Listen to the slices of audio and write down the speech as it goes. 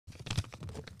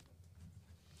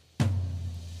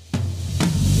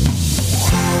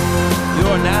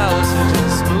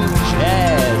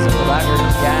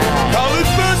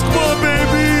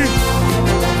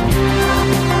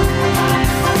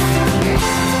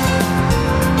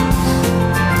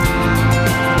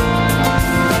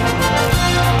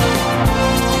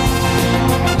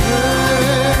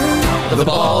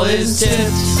is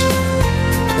tipped,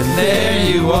 and there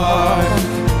you are.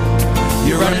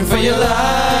 You're running for your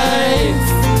life.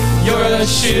 You're a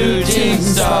shooting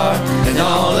star. And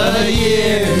all the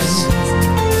years,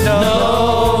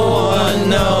 no one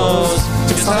knows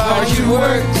just how hard you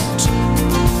worked,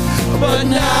 but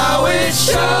now it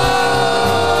shows.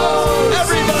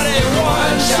 Everybody,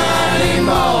 one shining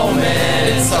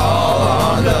moment, it's all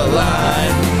on the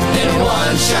line. In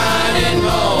one shining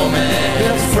moment,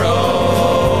 you're frozen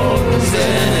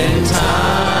in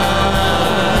time.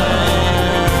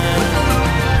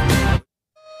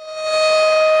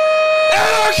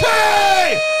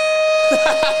 Anarchy!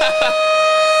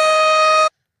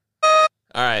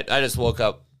 All right, I just woke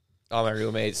up all my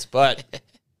roommates, but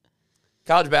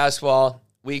college basketball,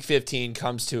 week 15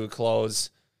 comes to a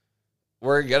close.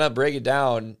 We're going to break it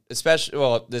down, especially,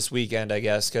 well, this weekend, I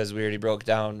guess, because we already broke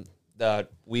down the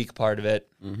week part of it.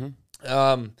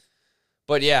 Mm-hmm.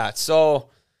 But yeah, so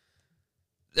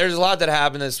there's a lot that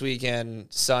happened this weekend.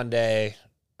 Sunday,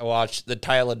 I watched the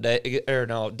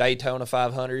Daytona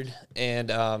 500, and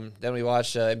then we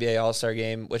watched the NBA All-Star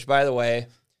Game, which, by the way,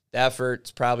 the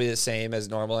effort's probably the same as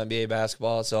normal NBA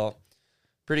basketball, so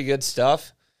pretty good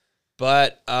stuff.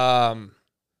 But,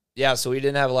 yeah, so we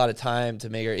didn't have a lot of time to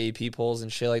make our AP polls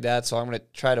and shit like that, so I'm going to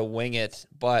try to wing it,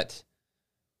 but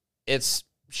it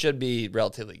should be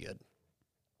relatively good.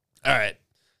 All right,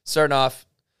 starting off,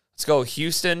 let's go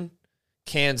Houston,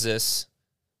 Kansas,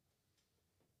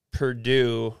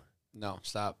 Purdue. No,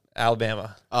 stop.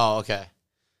 Alabama. Oh, okay.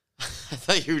 I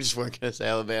thought you just weren't going to say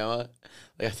Alabama.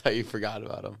 Like, I thought you forgot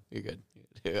about them. You're good.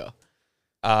 Here you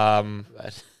go.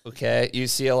 Okay,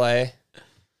 UCLA.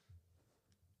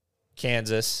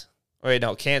 Kansas. Wait,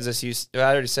 no, Kansas. I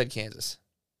already said Kansas.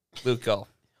 Luke, go.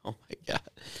 Oh, my God.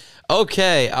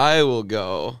 Okay, I will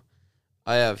go.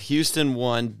 I have Houston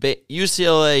 1,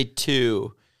 UCLA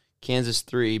 2, Kansas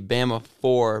 3, Bama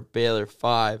 4, Baylor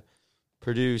 5,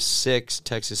 Purdue 6,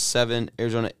 Texas 7,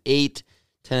 Arizona 8,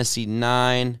 Tennessee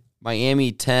 9,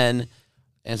 Miami 10,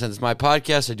 and since it's my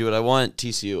podcast, I do what I want,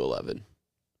 TCU 11.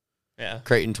 Yeah.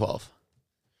 Creighton 12.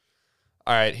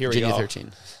 All right, here Virginia we go.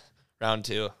 13. Round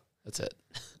 2. That's it.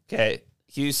 Okay,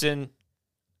 Houston,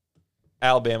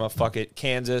 Alabama, fuck it.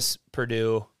 Kansas,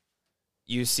 Purdue,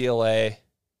 UCLA,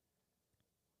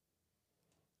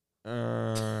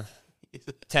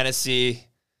 Tennessee,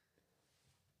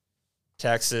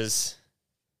 Texas.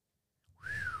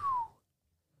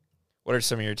 What are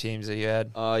some of your teams that you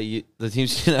had? The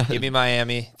teams. Give me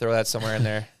Miami. Throw that somewhere in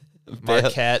there.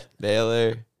 Marquette,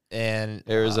 Baylor, and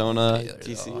Arizona, Baylor,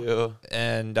 TCU, though.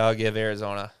 And I'll give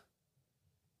Arizona.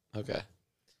 Okay.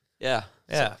 Yeah.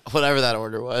 Yeah. So whatever that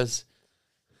order was.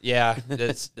 Yeah,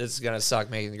 this is going to suck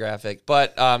making the graphic.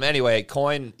 But anyway,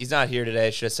 Coin, he's not here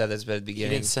today. Should have said this at the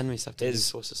beginning. He didn't send me stuff.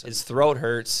 His throat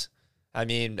hurts. I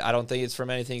mean, I don't think it's from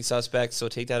anything suspect, so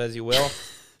take that as you will.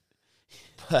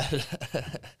 But,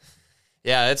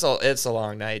 yeah, it's a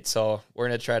long night, so we're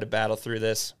going to try to battle through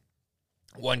this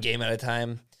one game at a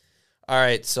time. All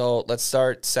right, so let's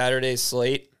start Saturday's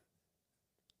slate.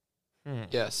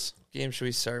 Yes. What game should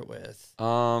we start with?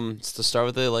 It's to start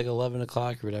with it like 11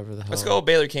 o'clock or whatever the hell. Let's go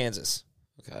Baylor, Kansas.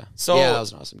 Okay. So yeah, that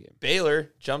was an awesome game. Baylor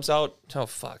jumps out. Oh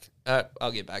fuck!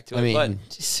 I'll get back to it. I mean,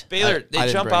 but Baylor they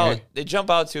jump out. They jump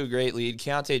out to a great lead.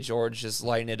 Keontae George just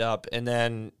lighting it up, and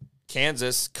then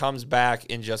Kansas comes back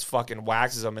and just fucking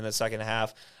waxes them in the second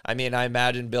half. I mean, I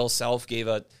imagine Bill Self gave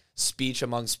a speech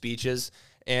among speeches,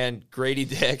 and Grady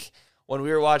Dick. When we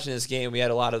were watching this game, we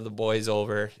had a lot of the boys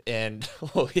over, and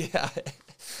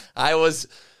I was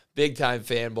big time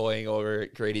fanboying over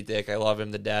Grady Dick. I love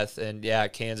him to death. And yeah,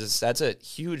 Kansas, that's a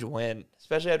huge win,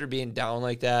 especially after being down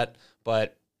like that.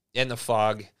 But in the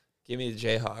fog, give me the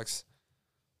Jayhawks.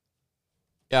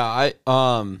 Yeah, I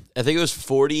think it was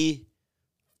 40.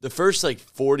 The first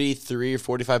 43 or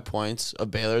 45 points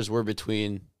of Baylor's were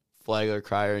between Flagler,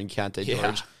 Cryer, and Keontae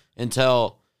George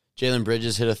until Jalen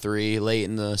Bridges hit a three late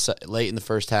in the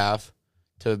first half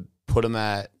to put him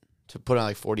on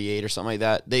 48 or something like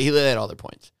that. He had all their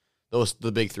points.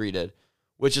 The big three did,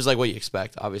 which is like what you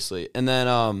expect, obviously. And then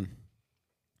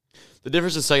the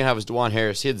difference in the second half was DeJuan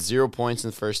Harris. He had 0 points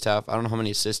in the first half. I don't know how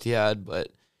many assists he had, but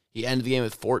he ended the game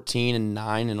with 14 and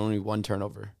 9 and only 1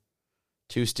 turnover,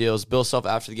 2 steals. Bill Self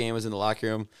after the game was in the locker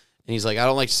room, and he's like, I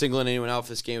don't like singling anyone out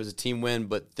for this game. It was a team win,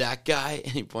 but that guy,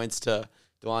 and he points to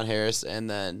DeJuan Harris, and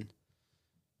then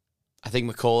I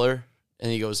think McCullough,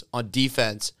 and he goes, on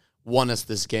defense, won us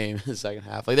this game in the second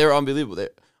half. Like, they were unbelievable.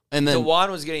 And then DeJuan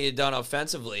was getting it done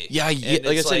offensively. Yeah, like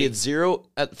I said, he had 0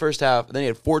 at the first half, and then he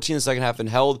had 14 in the second half and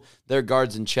held their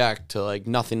guards in check to,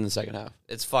 nothing in the second half.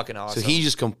 It's fucking awesome. So he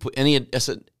just and he had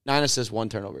 9 assists, 1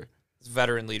 turnover. It's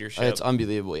veteran leadership. It's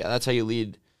unbelievable. Yeah, that's how you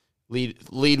lead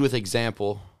with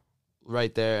example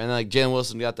right there. And like Jalen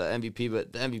Wilson got the MVP,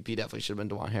 but the MVP definitely should have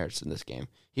been DeJuan Harris in this game.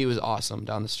 He was awesome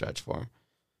down the stretch for him.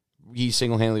 He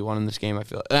single-handedly won in this game, I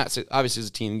feel. That's obviously, it's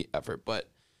a team effort, but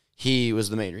he was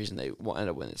the main reason they ended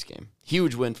up winning this game.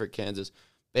 Huge win for Kansas.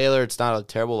 Baylor, it's not a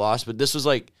terrible loss, but this was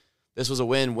a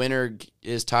win. Winner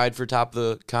is tied for top of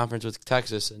the conference with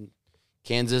Texas, and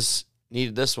Kansas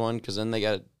needed this one because then they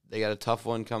got a tough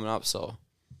one coming up. So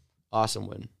awesome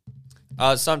win.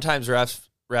 Sometimes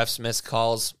refs miss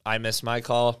calls. I miss my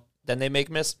call. Then they make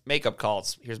makeup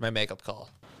calls. Here's my makeup call.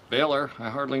 Baylor,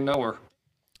 I hardly know her.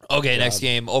 Okay, next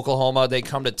game, Oklahoma. They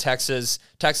come to Texas.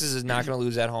 Texas is not going to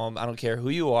lose at home. I don't care who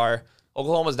you are.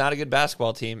 Oklahoma's not a good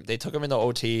basketball team. They took them in the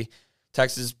OT.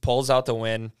 Texas pulls out the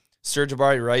win.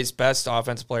 Jabari Rice, best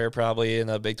offensive player probably in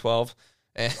the Big 12.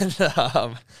 And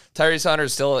Tyrese Hunter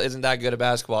still isn't that good at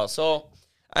basketball. So,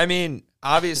 I mean,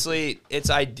 obviously it's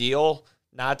ideal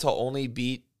not to only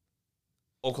beat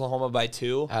Oklahoma by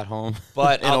 2 at home,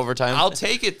 but in overtime. I'll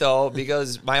take it though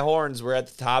because my Horns were at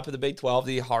the top of the Big 12,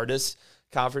 the hardest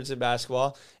conference in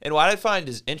basketball. And what I find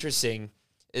is interesting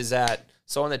is that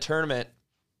so in the tournament,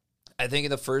 I think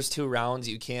in the first 2 rounds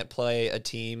you can't play a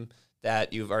team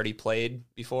that you've already played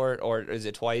before, or is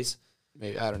it twice?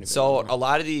 Maybe I don't even. So know. a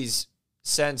lot of these,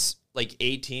 since like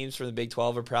 8 teams from the Big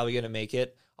 12 are probably going to make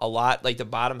it. A lot like the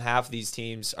bottom half of these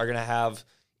teams are going to have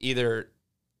either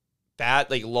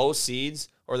low seeds,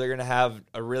 or they're going to have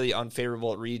a really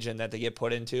unfavorable region that they get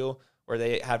put into where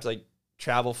they have to like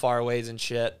travel far ways and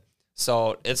shit.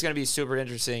 So it's going to be super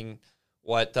interesting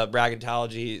what the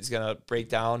bracketology is going to break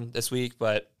down this week.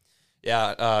 But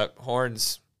yeah,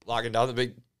 Horns locking down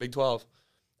the Big 12.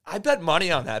 I bet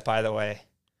money on that, by the way.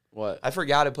 What? I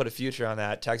forgot to put a future on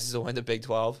that. Texas will win the Big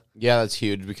 12. Yeah, that's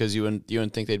huge because you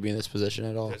wouldn't think they'd be in this position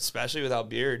at all. Especially without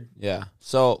Beard. Yeah.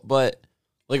 So, but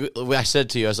like I said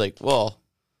to you, I was like, well,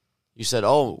 you said,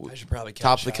 oh, I should probably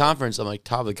top of the conference. I'm like,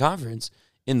 top of the conference?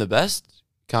 In the best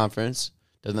conference?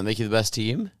 Doesn't that make you the best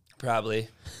team? Probably.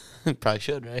 Probably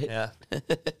should, right? Yeah.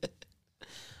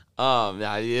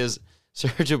 Yeah, he is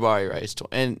Jabari Rice.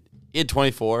 And he had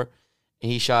 24,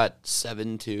 and he shot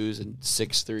 7 2s and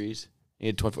 6 3s. He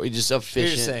had 24. He's just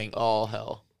efficient. All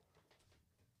hell.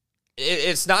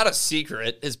 It's not a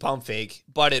secret, his pump fake,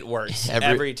 but it works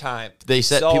every time.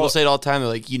 People say it all the time. They're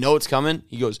like, you know it's coming?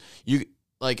 He goes,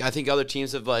 I think other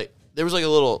teams have there was like a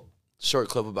little short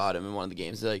clip about him in one of the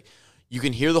games. They're like, you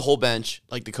can hear the whole bench,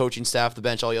 like the coaching staff, the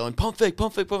bench all yelling, pump fake,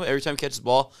 pump fake, pump fake. Every time he catches the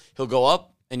ball, he'll go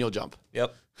up and you'll jump.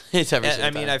 Yep. It's every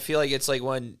single time. I feel like it's like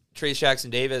when Trace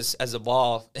Jackson Davis has the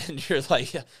ball and you're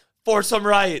like, force him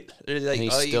right. Like, and he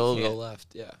still go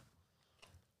left. Yeah.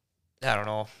 I don't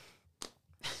know.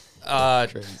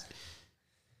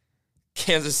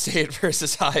 Kansas State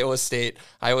versus Iowa State.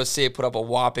 Iowa State put up a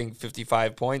whopping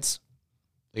 55 points.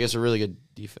 I guess a really good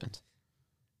defense.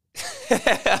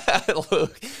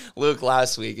 Luke,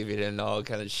 last week, if you didn't know,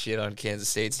 kind of shit on Kansas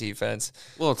State's defense.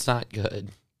 Well, it's not good.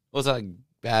 Well, it's not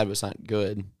bad, but it's not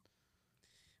good.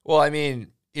 Well, I mean,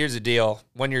 here's the deal.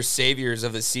 When your saviors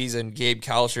of the season, Gabe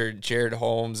Kalsher, Jared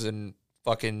Holmes, and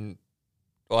fucking,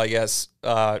 well, I guess,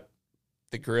 the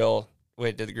Grill.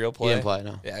 Wait, did the Grill play? He didn't play,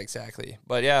 no. Yeah, exactly.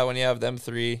 But yeah, when you have them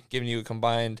 3 giving you a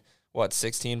combined,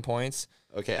 16 points?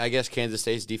 Okay, I guess Kansas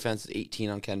State's defense is 18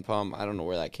 on Ken Pom. I don't know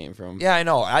where that came from. Yeah, I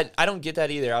know. I don't get that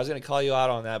either. I was going to call you out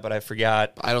on that, but I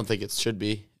forgot. I don't think it should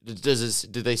be. Do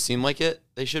they seem like it?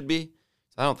 They should be?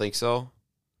 I don't think so.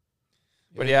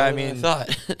 But yeah, I mean,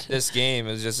 this game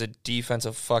is just a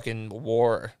defensive fucking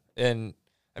war. And,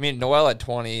 I mean, Noel had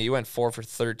 20. He went 4 for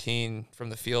 13 from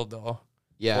the field, though.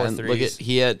 Yeah, and look at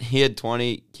he had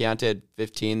 20. Keontae had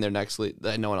 15. Their next lead,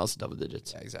 no one else had double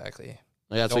digits. Yeah, exactly.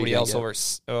 That's nobody else over.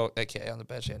 Oh, okay. On the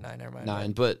bench, he had 9. Never mind.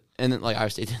 9, but and then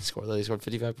Iowa State didn't score. They scored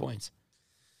 55 points.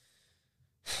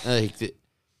 They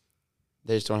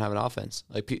just don't have an offense.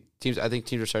 I think teams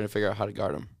are starting to figure out how to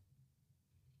guard them.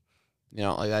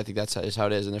 I think that's how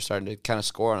it is, and they're starting to kind of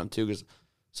score on them too. Because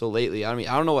so lately, I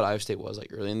don't know what Iowa State was like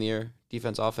early in the year,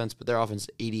 defense, offense, but their offense is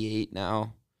 88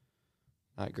 now.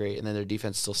 Not great, and then their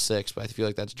defense is still 6, but I feel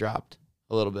like that's dropped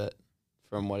a little bit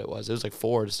from what it was. It was like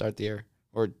 4 to start the year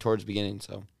or towards the beginning.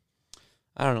 So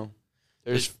I don't know.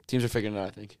 Teams are figuring it out,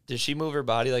 I think. Did she move her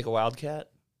body like a wildcat?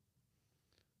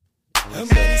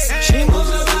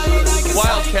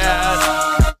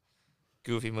 Wildcat.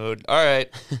 Goofy mood. All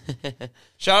right.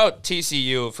 Shout out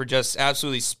TCU for just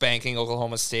absolutely spanking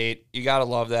Oklahoma State. You got to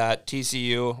love that.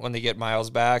 TCU, when they get Miles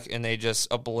back and they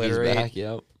just obliterate. He's back,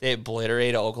 yep. They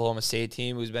obliterate an Oklahoma State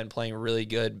team who's been playing really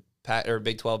good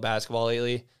Big 12 basketball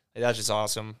lately. That's just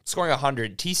awesome. Scoring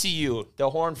 100. TCU, the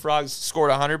Horned Frogs, scored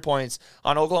 100 points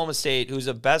on Oklahoma State, who's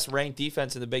the best-ranked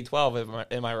defense in the Big 12.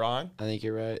 Am I wrong? I think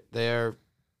you're right. They're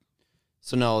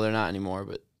so no, they're not anymore,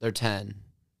 but they're 10.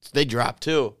 So they dropped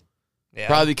too. Yeah.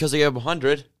 Probably because they have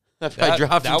 100. That probably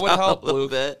dropped them would down help, a little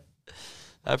Luke. bit.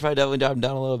 That probably definitely dropped them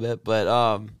down a little bit. But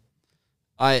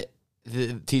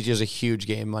the TCU's a huge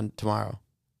game on tomorrow.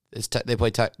 They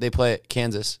play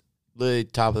Kansas, literally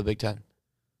top of the Big 10.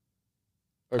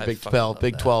 Or I Big fucking 12, love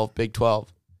Big that. 12, Big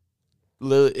 12.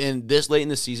 And this late in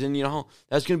the season,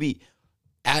 that's going to be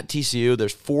at TCU.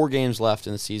 There's 4 games left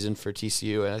in the season for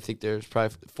TCU, and I think there's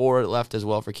probably 4 left as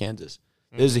well for Kansas.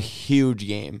 This is a huge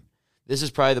game. This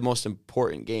is probably the most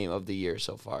important game of the year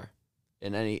so far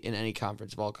in any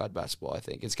conference of all college basketball, I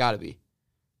think. It's got to be.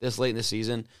 This late in the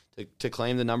season, to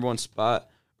claim the number 1 spot,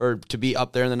 or to be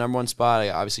up there in the number 1 spot,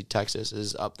 obviously Texas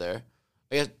is up there.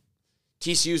 I guess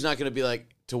TCU's not going to be like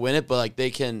to win it, but like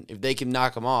if they can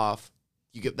knock them off,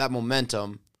 you get that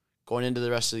momentum going into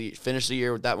the rest of the finish the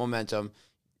year with that momentum,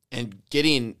 and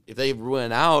if they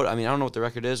win out, I mean, I don't know what the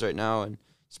record is right now, and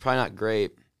it's probably not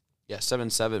great. Yeah,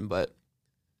 7-7, but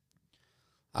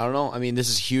I don't know. I mean, this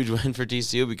is a huge win for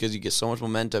TCU because you get so much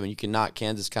momentum and you can knock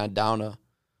Kansas kind of down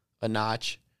a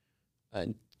notch,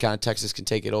 and kind of Texas can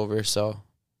take it over. So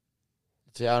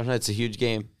I don't know. It's a huge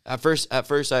game. At first,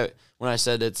 when I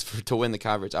said it's to win the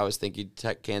conference, I was thinking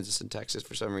Kansas and Texas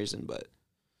for some reason, but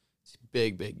it's a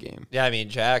big game. Yeah, I mean,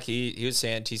 Jack, he was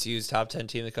saying TCU's top 10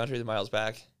 team in the country the miles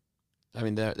back. I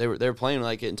mean, they were playing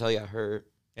like it until he got hurt.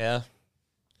 Yeah.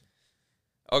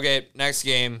 Okay, next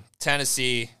game,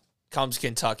 Tennessee comes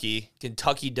Kentucky.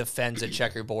 Kentucky defends a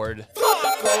checkerboard.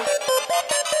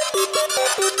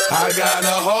 I got a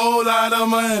whole lot of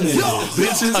money.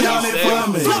 Bitches count it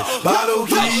for me. Bottle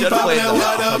keep popping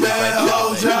what up at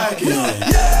whole jacket.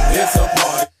 It's a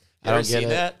party. You ever seen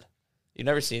that? You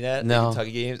never seen that? No. The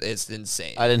Kentucky games? It's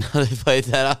insane. I didn't know they played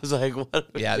that. I was like, what? are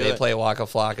we Yeah, doing? they play Waka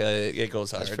Flocka. It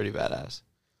goes hard. That's pretty badass.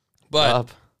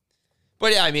 But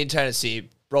yeah, I mean, Tennessee,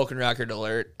 broken record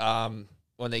alert.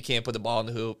 When they can't put the ball in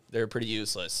the hoop, they're pretty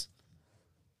useless.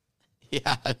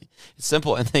 Yeah, it's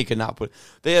simple, and they could not put.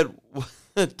 They had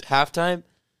at halftime.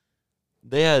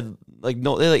 They had like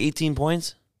 18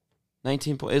 points,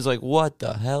 19 points. It's like, what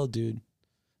the hell, dude?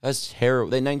 That's terrible.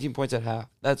 They had 19 points at half.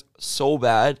 That's so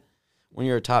bad when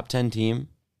you're a top 10 team.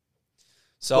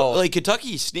 So Like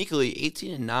Kentucky, sneakily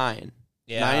 18-9,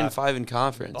 yeah, 9-5 in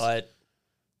conference. but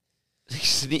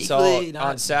Sneakily, so not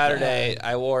on Saturday, bad.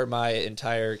 I wore my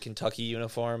entire Kentucky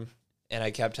uniform, and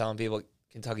I kept telling people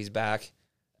Kentucky's back.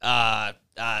 I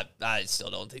still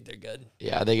don't think they're good.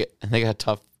 Yeah, they got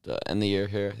tough to end the year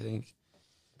here. I think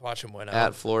Watch them win at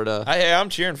out. Florida, I'm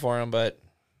cheering for them, but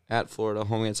at Florida,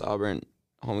 home against Auburn,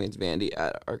 home against Vandy,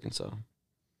 at Arkansas.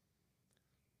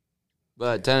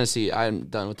 But Tennessee, I'm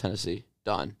done with Tennessee.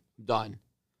 Done,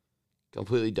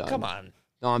 completely done. come on.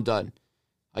 No, I'm done.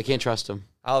 I can't trust them.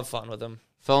 I'll have fun with them.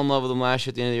 Fell in love with them last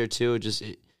year at the end of the year too. It's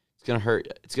gonna hurt.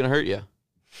 It's gonna hurt you.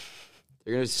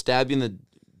 They're gonna stab you in the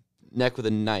neck with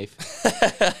a knife.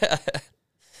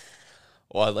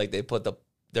 Well, like they put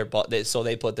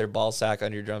they put their ball sack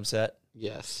on your drum set.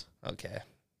 Yes. Okay.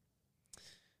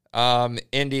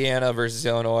 Indiana versus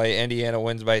Illinois. Indiana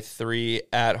wins by 3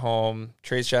 at home.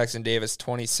 Trace Jackson Davis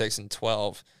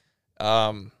 26-12.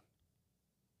 I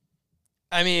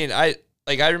mean, I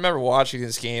remember watching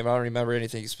this game. I don't remember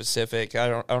anything specific. I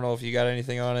don't know if you got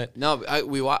anything on it. No, I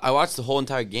watched the whole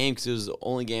entire game because it was the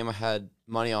only game I had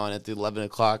money on at the 11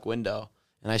 o'clock window,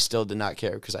 and I still did not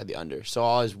care because I had the under. So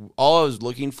all I was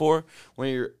looking for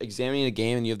when you're examining a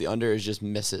game and you have the under is just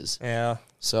misses. Yeah.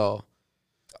 So,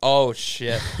 Oh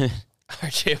shit.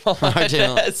 RJ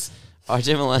Melendez.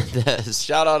 RJ Melendez.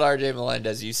 Shout out RJ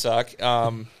Melendez. You suck.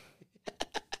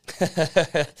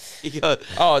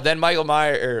 Then Michael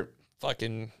Meyer or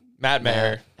fucking Matt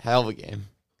Mayer. Hell of a game.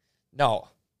 No.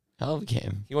 Hell of a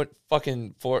game. He went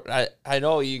fucking 4. I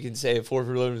know you can say 4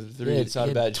 for 11 with 3. He had- It's not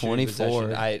he a had bad shooting 24.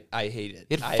 possession. I hate it.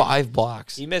 He had 5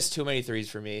 blocks. He missed too many threes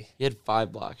for me, He had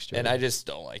 5 blocks, Jordan. and I just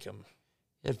don't like him.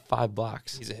 He had 5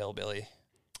 blocks. He's a hillbilly.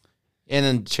 And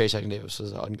then Trace Jackson Davis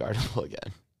was unguardable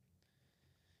again.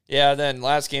 Yeah, then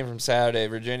last game from Saturday,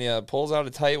 Virginia pulls out a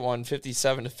tight one,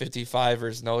 57-55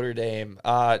 versus Notre Dame.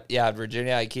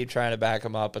 Virginia, I keep trying to back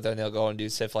them up, but then they'll go and do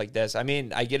stuff like this. I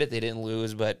mean, I get it, they didn't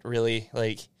lose, but really,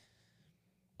 like...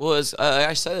 Well,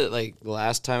 I said it like the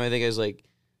last time. I think I was like,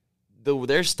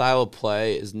 their style of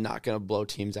play is not going to blow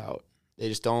teams out. They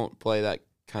just don't play that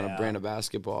kind of brand of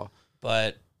basketball.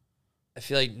 But I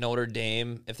feel like Notre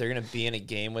Dame, if they're going to be in a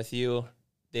game with you,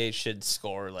 they should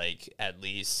score like at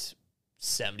least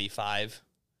 75.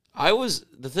 I was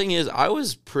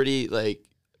pretty like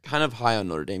kind of high on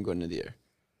Notre Dame going into the year.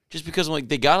 Just because I'm like,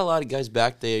 they got a lot of guys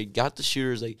back. They got the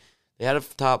shooters. Like, they had a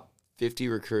top 50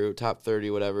 recruit, top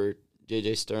 30, whatever,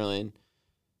 J.J. Sterling.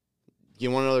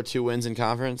 You want another 2 wins in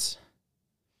conference?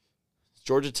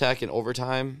 Georgia Tech in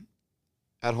overtime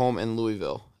at home and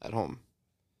Louisville at home.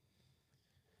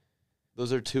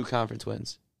 Those are 2 conference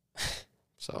wins.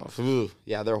 So,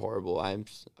 yeah, they're horrible.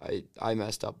 I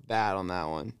messed up bad on that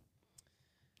one.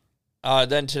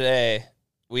 Then today,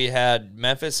 we had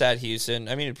Memphis at Houston.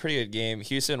 I mean, a pretty good game.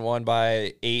 Houston won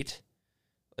by 8.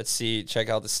 Let's see. Check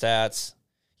out the stats.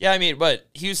 Yeah, I mean, but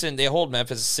Houston, they hold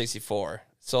Memphis at 64.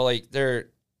 So, like,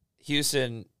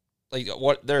 Houston, like,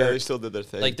 what they still did their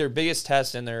thing. Like, their biggest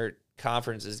test in their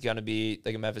conference is going to be,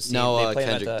 like, a Memphis team. No, they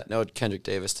play Kendrick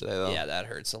Davis today, though. Yeah, that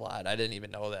hurts a lot. I didn't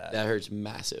even know that. That hurts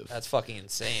massive. That's fucking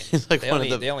insane. Like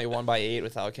they only won by 8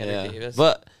 without Kendrick Davis.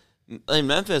 But, in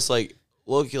Memphis, like,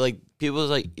 look, like, people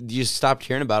like, you stopped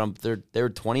hearing about them. They were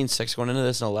 20-6 going into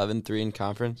this and 11-3 in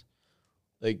conference.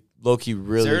 Like, low-key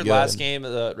really good. Is their last game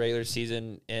of the regular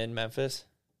season in Memphis?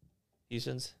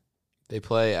 Houston's? They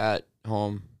play at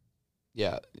home.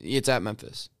 Yeah, it's at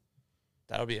Memphis.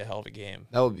 That would be a hell of a game.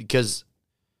 That would, because,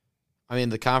 I mean,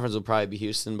 the conference will probably be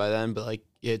Houston by then, but, like,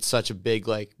 it's such a big,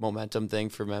 like, momentum thing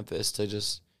for Memphis to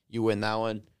just, you win that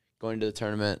one, going into the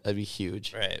tournament, that'd be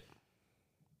huge. Right.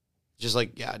 Just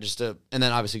like, yeah, and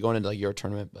then obviously going into like your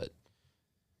tournament, but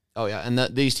and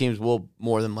these teams will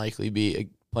more than likely be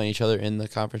playing each other in the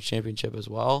conference championship as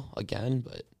well again,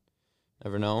 but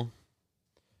never know.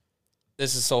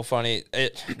 This is so funny.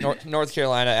 North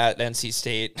Carolina at NC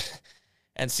State.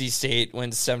 NC State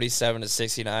wins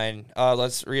 77-69.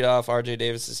 Let's read off RJ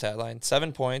Davis's stat line.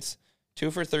 7 points,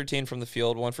 2 for 13 from the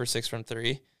field, 1 for 6 from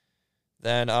 3.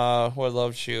 Then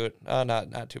Woodlove shoot,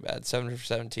 not too bad. 7 for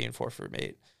 17, 4 for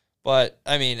 8. But,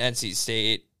 I mean, NC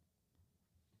State,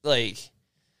 like,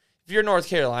 if you're North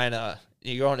Carolina,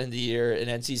 you're going into the year, and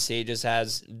NC State just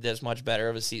has this much better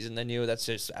of a season than you, that's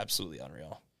just absolutely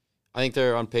unreal. I think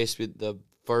they're on pace to be the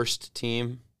first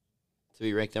team to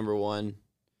be ranked number 1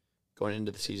 going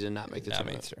into the season, not make the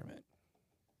tournament.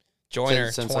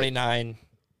 Joyner, Since 29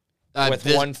 with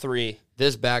 1-3.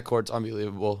 This backcourt's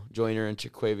unbelievable. Joyner and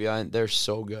Chiquavion, they're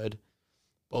so good.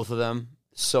 Both of them,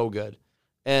 so good.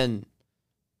 And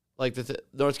like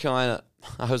North Carolina,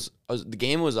 the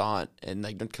game was on, and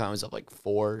like North Carolina was up like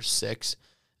 4-6.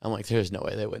 I'm like, there's no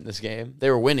way they win this game.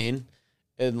 They were winning,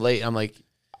 and late, I'm like,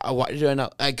 why did I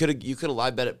not? You could have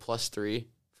live bet at +3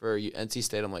 for NC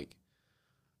State. I'm like,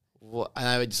 what? And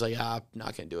I was just like, I'm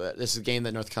not gonna do it. This is a game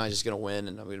that North Carolina's just gonna win,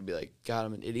 and I'm gonna be like, God,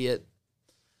 I'm an idiot.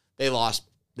 They lost.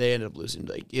 They ended up losing.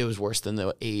 Like, it was worse than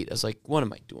the 8. I was like, what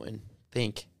am I doing?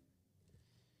 Think.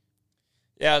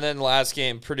 Yeah, and then the last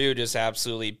game, Purdue just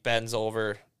absolutely bends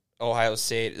over Ohio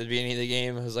State. At the beginning of the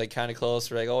game, it was like kind of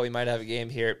close. We're like, oh, we might have a game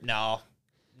here. Nope,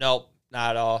 not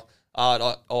at all.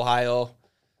 Ohio,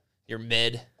 you're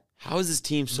mid. How is this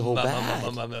team so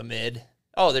bad? Mid.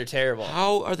 Oh, they're terrible.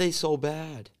 How are they so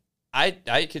bad?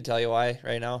 I could tell you why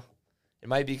right now. It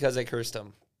might be because I cursed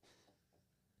them.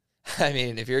 I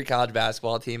mean, if you're a college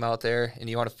basketball team out there and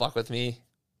you want to fuck with me,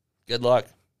 good luck.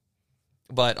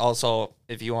 But also,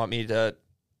 if you want me to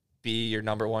be your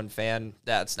number 1 fan,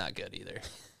 that's not good either.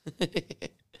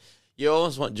 You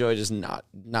almost want Joey just not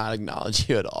acknowledge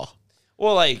you at all.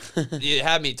 Well, like, you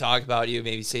have me talk about you,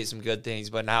 maybe say some good things,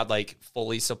 but not, like,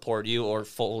 fully support you or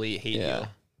fully hate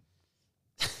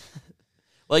you.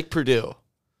 Like Purdue.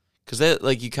 Because they,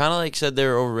 like, you kind of, like, said they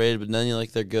were overrated, but then you're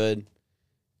like, they're good.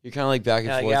 You're kind of, like, back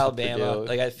and forth like Alabama. with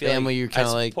Like, I feel Bama, like you're kind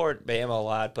of I like, support Bama a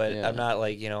lot, but I'm not,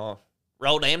 like,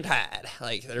 roll damn tide.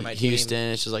 Like, they're my Houston,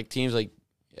 team. it's just, like, teams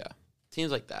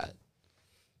like that.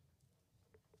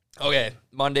 Okay,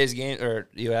 Monday's game, or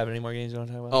do you have any more games you want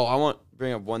to talk about? Oh, I want to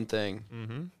bring up one thing.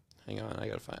 Mm-hmm. Hang on, I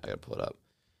gotta pull it up.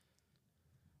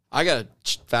 I gotta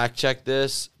fact check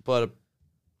this, but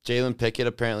Jalen Pickett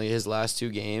apparently his last 2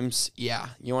 games. Yeah,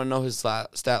 you want to know his stat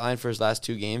line for his last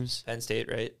 2 games? Penn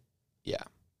State, right? Yeah,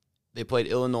 they played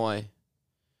Illinois.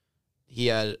 He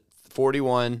had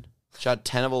 41, shot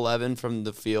 10 of 11 from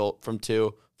the field from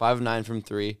 2, 5 of 9 from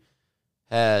 3,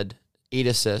 had 8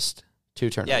 assists, 2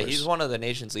 turnovers. Yeah, he's one of the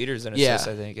nation's leaders in assists,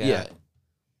 I think. Yeah.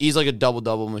 He's like a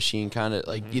double-double machine, kind of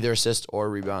like either assists or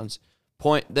rebounds.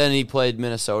 Then he played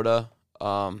Minnesota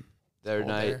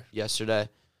yesterday.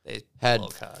 They had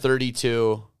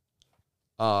 32,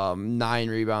 9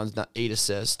 rebounds, 8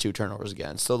 assists, 2 turnovers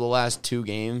again. So the last 2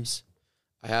 games,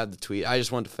 I had the tweet. I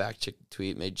just wanted to fact check the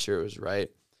tweet, made sure it was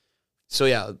right. So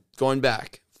yeah, going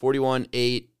back, 41,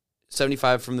 8,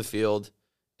 75 from the field,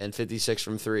 and 56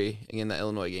 from 3 again, the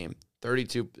Illinois game.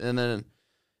 32, and then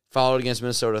Followed against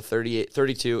Minnesota,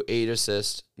 32, 8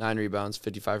 assists, 9 rebounds,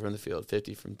 55 from the field,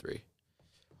 50 from 3.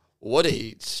 What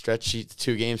a stretch,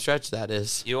 2-game stretch that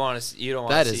is. You don't want to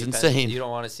That see is insane. You don't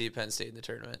want to see Penn State in the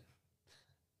tournament.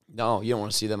 No, you don't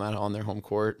want to see them out on their home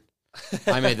court.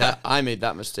 I made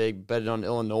that mistake. Bet it on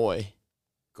Illinois.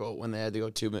 When they had to go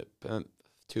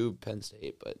to Penn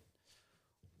State, but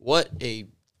what a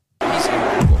piece of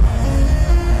basketball.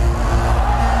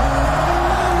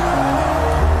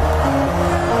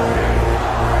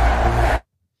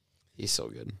 He's so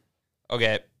good.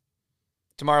 Okay,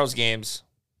 tomorrow's game,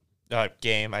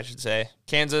 I should say.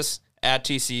 Kansas at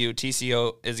TCU.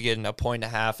 TCU is getting a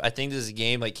 1.5. I think this is a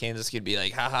game like Kansas could be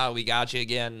like, haha, we got you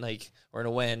again. Like, we're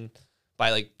going to win by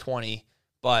like 20.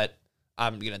 But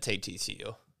I'm going to take TCU.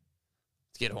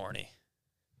 Let's get horny.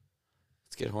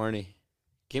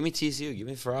 Give me TCU. Give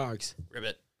me Frogs.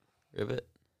 Ribbit.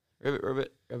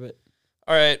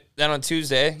 All right. Then on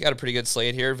Tuesday, got a pretty good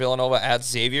slate here. Villanova at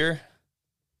Xavier.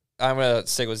 I'm going to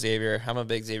stick with Xavier. I'm a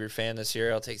big Xavier fan this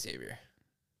year. I'll take Xavier.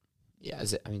 Yeah,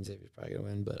 Xavier's probably going to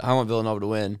win, but I want Villanova to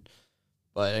win.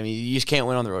 But, I mean, you just can't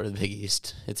win on the road to the Big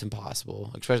East. It's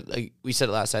impossible. Especially, like we said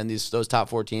it last time, those top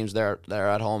 4 teams, they're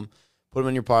at home. Put them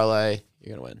in your parlay.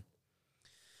 You're going to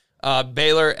win.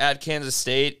 Baylor at Kansas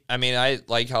State. I mean, I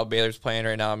like how Baylor's playing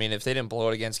right now. I mean, if they didn't blow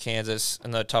it against Kansas in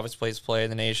the toughest place to play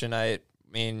in the nation, I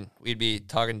mean, we'd be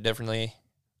talking differently.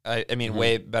 I mean,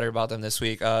 way better about them this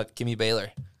week. Give me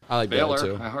Baylor. I like Baylor,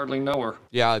 too. I hardly know her.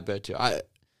 Yeah, I like Baylor, too.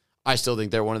 I still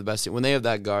think they're one of the best teams. When they have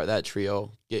that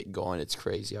trio get going, it's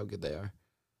crazy how good they are.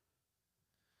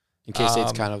 And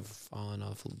K-State's kind of fallen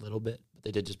off a little bit, but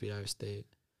they did just beat Iowa State.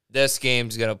 This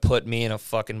game's going to put me in a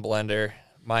fucking blender.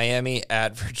 Miami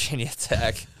at Virginia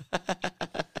Tech.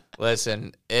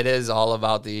 Listen, it is all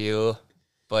about the U,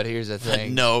 but here's the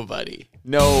thing. Nobody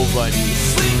goes to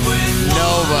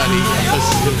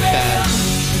that.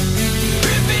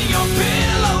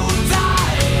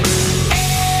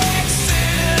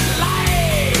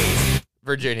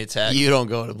 Virginia Tech. You don't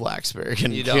go to Blacksburg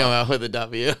and come out with a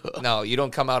W. No, you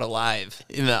don't come out alive.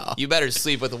 No. You better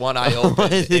sleep with one eye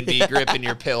open and be gripping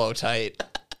your pillow tight.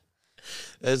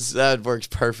 That works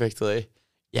perfectly.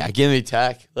 Yeah, give me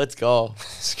Tech. Let's go.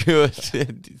 Screw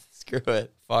it. Screw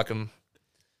it. Fuck them.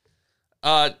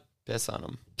 Piss on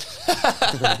them.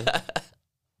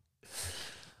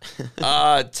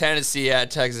 Tennessee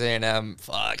at Texas A&M.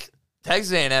 Fuck.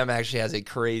 Texas A&M actually has a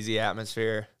crazy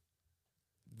atmosphere.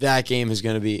 That game is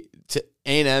going to be...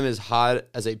 A&M is hot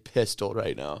as a pistol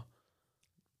right now.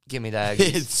 Give me that.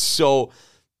 It's so...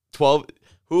 12...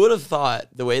 Who would have thought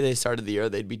the way they started the year,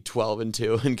 they'd be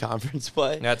 12-2 in conference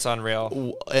play? That's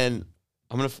unreal. And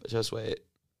I'm going to... Just wait.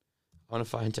 I want to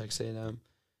find Texas A&M.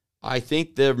 I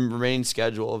think the remaining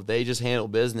schedule, if they just handle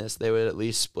business, they would at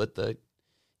least split the...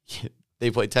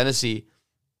 They play Tennessee.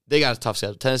 They got a tough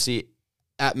schedule. Tennessee,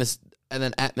 and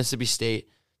then at Mississippi State.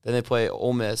 Then they play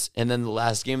Ole Miss. And then the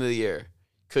last game of the year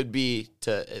could be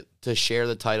to share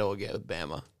the title again with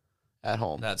Bama at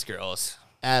home. That's gross.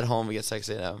 At home against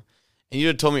Texas A&M. And you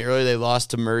had told me earlier they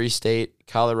lost to Murray State,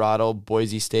 Colorado,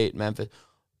 Boise State, Memphis.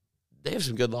 They have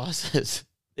some good losses.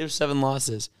 They have 7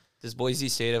 losses. Does Boise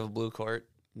State have a blue court?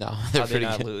 No, they're pretty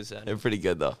good. Lose then? They're pretty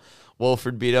good though.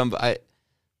 Wolford beat them, but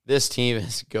this team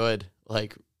is good,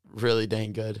 like really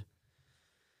dang good.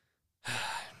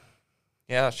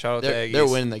 Yeah, shout out to Aggies. They're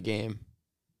winning the game.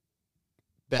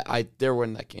 They're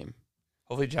winning that game.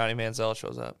 Hopefully Johnny Manziel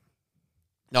shows up.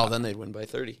 No, then they'd win by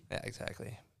 30. Yeah,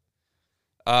 exactly.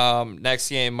 Next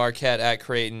game, Marquette at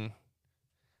Creighton.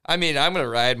 I mean, I'm gonna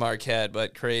ride Marquette,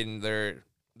 but Creighton, they're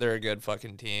a good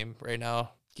fucking team right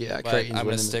now. Yeah, but Creighton's I'm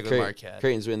gonna stick with Marquette.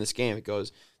 Creighton's winning this game. It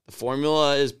goes. The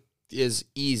formula is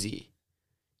easy.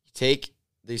 You take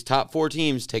these top 4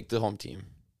 teams, take the home team.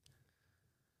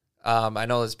 I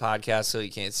know this podcast, so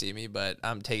you can't see me, but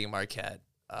I'm taking Marquette.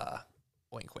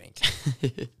 Wink, wink.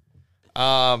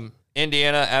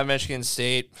 Indiana at Michigan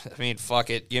State. I mean, fuck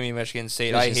it. Give me Michigan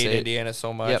State. I hate Indiana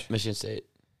so much. Yep, Michigan State.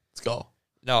 Let's go.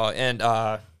 No, and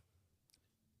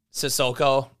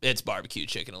Sissoko, it's barbecue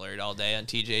chicken alert all day on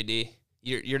TJD.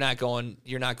 You're not going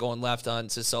left on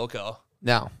Sissoko.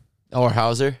 No. Or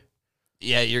Hauser?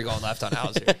 Yeah, you're going left on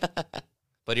Hauser.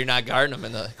 But you're not guarding him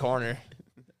in the corner.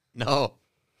 No.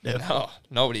 No,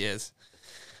 nobody is.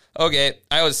 Okay,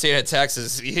 Iowa State at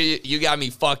Texas. You got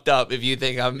me fucked up if you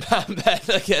think I'm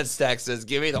betting against Texas.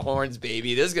 Give me the horns,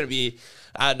 baby. This is going to be,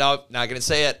 no, not going to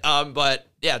say it. But,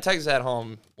 yeah, Texas at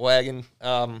home, wagon.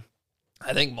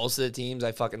 I think most of the teams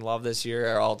I fucking love this year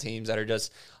are all teams that are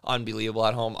just unbelievable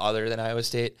at home other than Iowa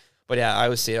State. But, yeah,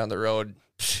 Iowa State on the road,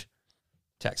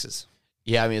 Texas.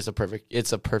 Yeah, I mean, it's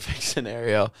a perfect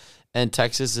scenario. And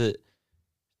Texas,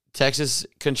 Texas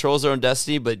controls their own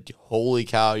destiny, but holy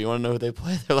cow, you want to know who they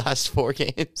play their last 4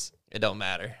 games? It don't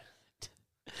matter.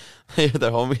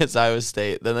 They're home against Iowa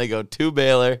State. Then they go to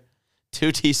Baylor, to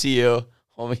TCU,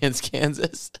 home against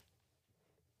Kansas.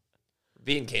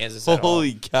 Beating Kansas at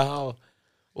Holy home. cow.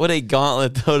 What a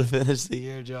gauntlet, though, to finish the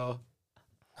year, Joe.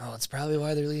 Oh, it's probably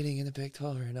why they're leading in the Big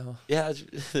 12 right now. Yeah,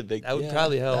 it's the big. That would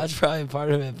probably help. That's probably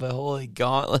part of it, but holy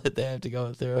gauntlet they have to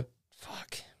go through.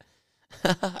 Fuck.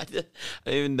 I didn't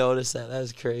even notice that.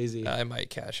 That's crazy. I might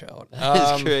cash out.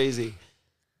 That's crazy.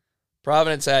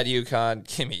 Providence at UConn.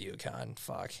 Give me UConn.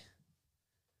 Fuck.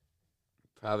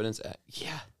 Providence at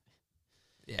Yeah.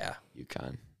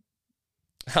 UConn.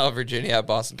 Oh, Virginia at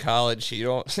Boston College. You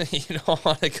don't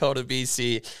want to go to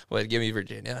BC. Wait, give me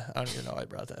Virginia. I don't even know why I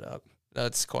brought that up.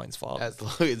 That's Coin's fault. That's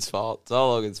Logan's fault. It's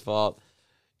all Logan's fault.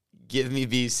 Give me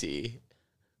BC.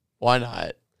 Why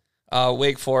not?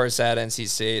 Wake Forest at NC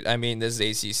State. I mean, this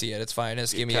is ACC at its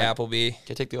finest. Give me Appleby.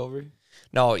 Can I take the over?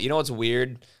 No, you know what's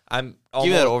weird? Give me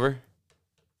that over.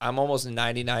 I'm almost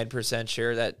 99%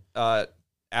 sure that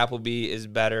Appleby is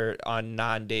better on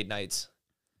non-date nights.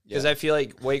 Because I feel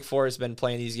like Wake Forest has been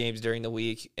playing these games during the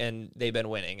week, and they've been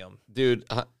winning them. Dude,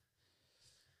 I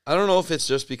don't know if it's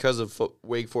just because of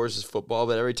Wake Forest's football,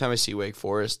 but every time I see Wake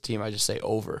Forest team, I just say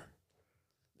over.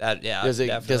 Definitely.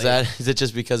 Is it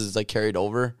just because it's like carried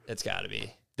over? It's got to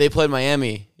be. They played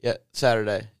Miami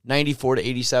Saturday.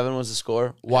 94-87 was the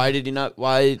score. Why did he not?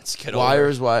 Why did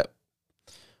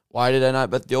I not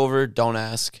bet the over? Don't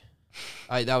ask.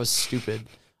 That was stupid.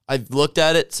 I looked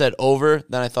at it, said over,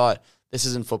 then I thought, this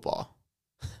isn't football.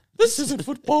 This isn't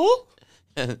football?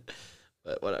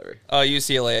 But whatever.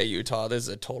 UCLA at Utah. This is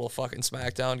a total fucking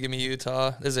smackdown. Give me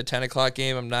Utah. This is a 10 o'clock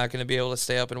game. I'm not going to be able to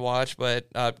stay up and watch, but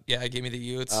give me the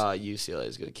Utes. UCLA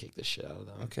is going to kick the shit out of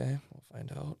them. Okay, we'll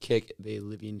find out. Kick the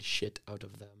living shit out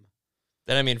of them.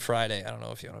 Then I mean Friday. I don't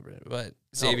know if you want to bring it, but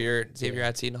Xavier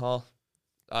at Seton Hall.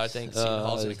 I think Seton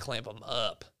Hall's going to clamp them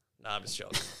up. Nah, I'm just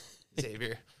joking.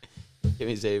 Xavier. Give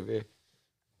me Xavier.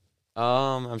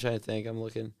 I'm trying to think. I'm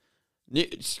looking.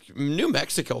 New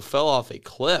Mexico fell off a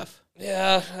cliff.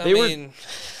 Yeah,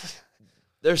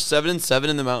 they're 7-7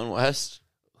 in the Mountain West.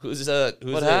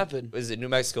 What happened? Was it New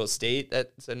Mexico State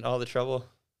that's in all the trouble?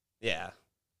 Yeah.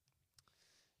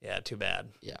 Yeah, too bad.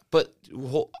 Yeah, but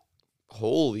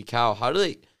holy cow! How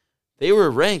do they were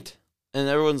ranked, and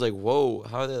everyone's like, "Whoa,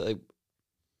 how are they like?"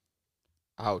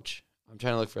 Ouch! I'm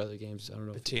trying to look for other games. I don't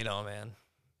know. Patino, man.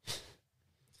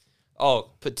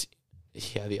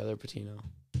 Yeah, the other Patino.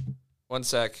 One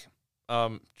sec.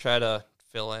 Try to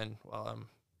fill in while I'm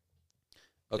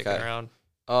looking around.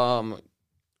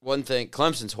 One thing,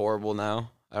 Clemson's horrible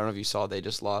now. I don't know if you saw they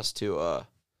just lost to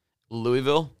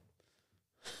Louisville.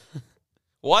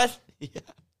 What? Yeah.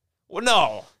 Well,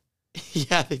 no.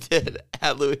 Yeah, they did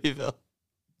at Louisville.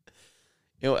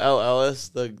 You know, L. Ellis,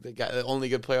 the guy, the only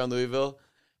good player on Louisville.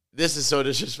 This is so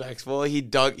disrespectful. He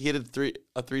hit a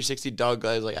 360 dunk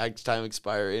that was like time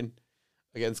expiring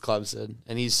against Clemson,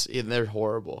 and they're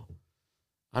horrible.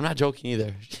 I'm not joking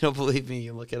either. You don't believe me?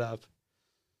 You can look it up.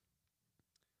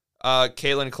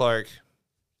 Caitlin Clark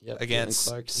against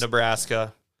Caitlin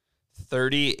Nebraska,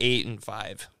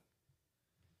 38-5.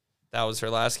 That was her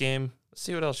last game. Let's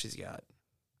see what else she's got.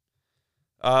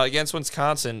 Against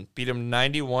Wisconsin, beat them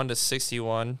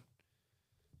 91-61.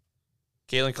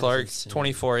 Caitlin Clark,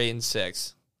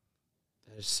 24-8-6.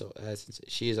 That's insane.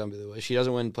 She is unbelievable. She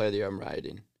doesn't win Player of the Year. I'm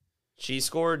riding. She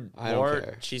scored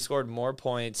more. She scored more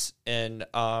points in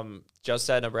just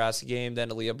that Nebraska game than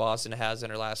Aaliyah Boston has in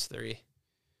her last 3.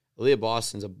 Aaliyah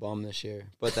Boston's a bum this year,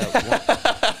 but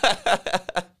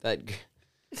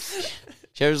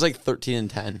she was like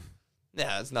 13-10.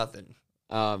 Yeah, it's nothing.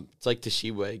 It's like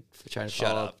Toshiba trying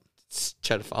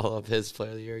to follow up his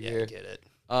Player of the Year year. I get it.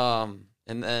 And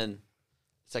then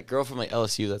it's that girl from like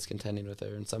LSU that's contending with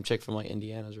her, and some chick from like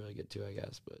Indiana is really good too, I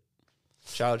guess. But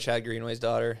shout out Chad Greenway's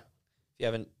daughter. If you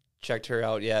haven't checked her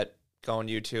out yet, go on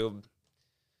YouTube.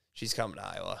 She's coming to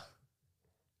Iowa.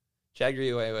 Chad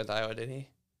Greenway with Iowa, didn't he?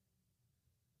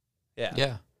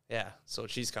 Yeah. Yeah. So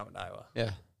she's coming to Iowa.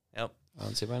 Yeah. Yep. I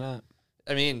don't see why not.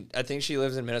 I mean, I think she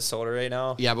lives in Minnesota right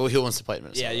now. Yeah, but he wants to play in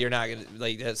Minnesota. Yeah, you're not gonna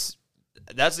like that's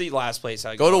the last place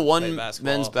I go to one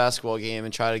men's basketball game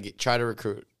and try to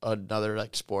recruit another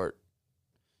like sport.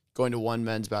 Going to one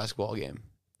men's basketball game.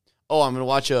 Oh, I'm gonna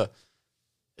watch a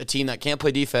team that can't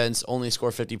play defense only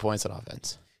score 50 points on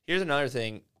offense. Here's another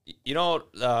thing. You know,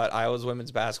 Iowa's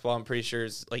women's basketball, I'm pretty sure,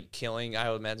 is like killing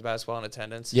Iowa men's basketball in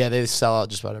attendance. Yeah, they sell out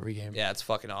just about every game. Yeah, it's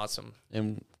fucking awesome.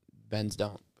 And men's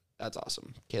don't. That's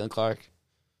awesome. Caitlin Clark.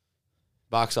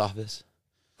 Box office.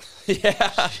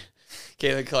 Yeah.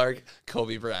 Caitlin Clark,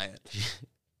 Kobe Bryant.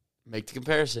 Make the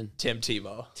comparison. Tim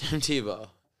Tebow. Tim Tebow.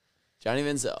 Johnny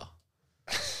Manziel.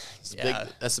 Yeah.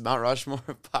 That's the Mount Rushmore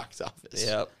of box office.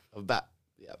 Yep.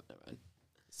 Yep, never mind.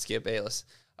 Skip Bayless.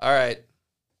 All right.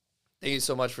 Thank you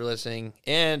so much for listening.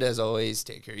 And as always,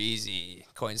 take her easy.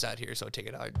 Coin's not here, so take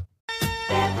it hard.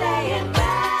 They're playing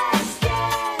basketball.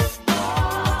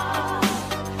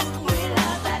 We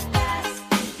love that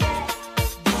basketball.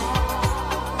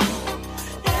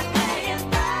 They're playing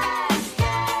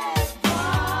basketball.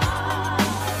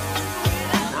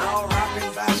 Now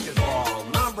rapping basketball,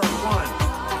 number 1,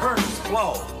 Curtis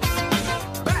Blow.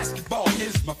 Basketball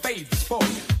is my favorite sport.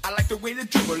 I like the way they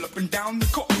dribble up and down the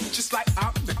court. Just like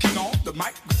I'm the king on the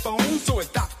microphone. So it's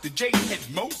Dr. J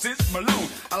and Moses Malone.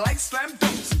 I like slam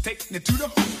dunks and taking it to the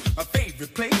hoop. My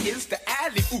favorite play is the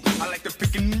alley-oop. I like the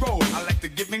pick and roll. I like the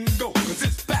give and go. Cause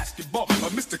it's